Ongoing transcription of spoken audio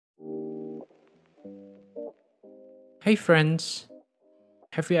Hey friends,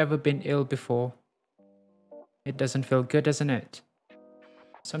 have you ever been ill before? It doesn't feel good, doesn't it?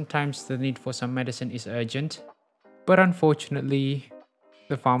 Sometimes the need for some medicine is urgent, but unfortunately,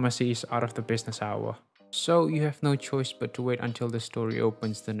 the pharmacy is out of the business hour. So you have no choice but to wait until the store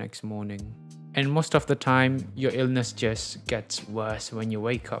reopens the next morning. And most of the time, your illness just gets worse when you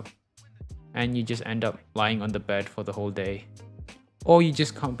wake up, and you just end up lying on the bed for the whole day. Or you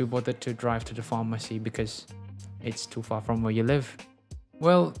just can't be bothered to drive to the pharmacy because it's too far from where you live.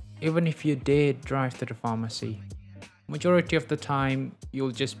 Well, even if you did drive to the pharmacy, majority of the time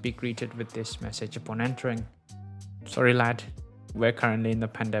you'll just be greeted with this message upon entering. Sorry lad, we're currently in the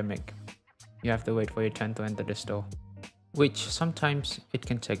pandemic. You have to wait for your turn to enter the store. Which sometimes it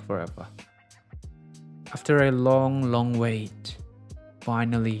can take forever. After a long wait,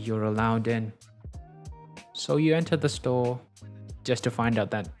 finally you're allowed in. So you enter the store just to find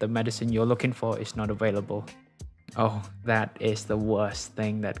out that the medicine you're looking for is not available. Oh, that is the worst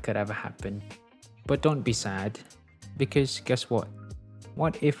thing that could ever happen. But don't be sad, because guess what?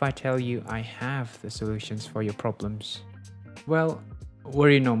 What if I tell you I have the solutions for your problems? Well,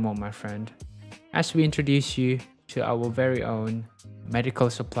 worry no more, my friend, as we introduce you to our very own Medical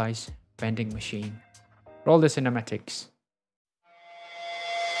Supplies Vending Machine. Roll the cinematics.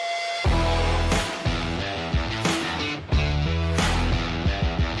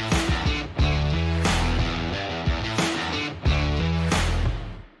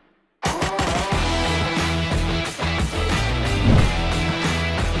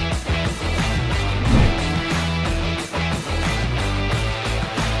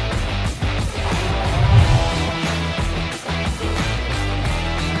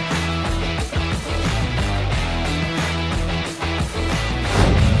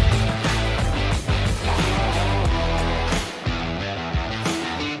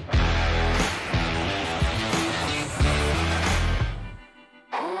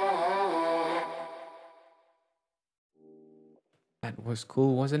 That was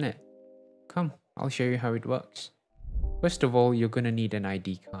cool, wasn't it? Come, I'll show you how it works. First of all, you're gonna need an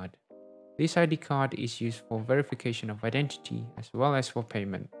ID card. This ID card is used for verification of identity as well as for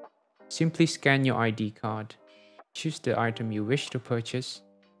payment. Simply scan your ID card, choose the item you wish to purchase,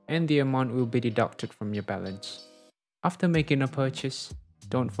 and the amount will be deducted from your balance. After making a purchase,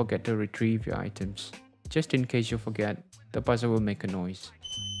 don't forget to retrieve your items. Just in case you forget, the buzzer will make a noise.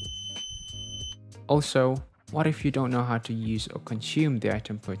 Also, what if you don't know how to use or consume the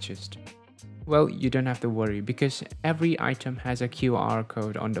item purchased? Well, you don't have to worry because every item has a QR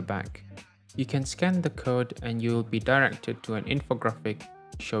code on the back. You can scan the code and you will be directed to an infographic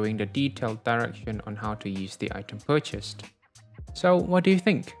showing the detailed direction on how to use the item purchased. So what do you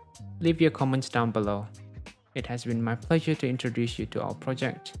think? Leave your comments down below. It has been my pleasure to introduce you to our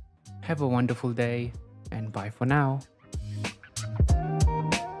project. Have a wonderful day and bye for now.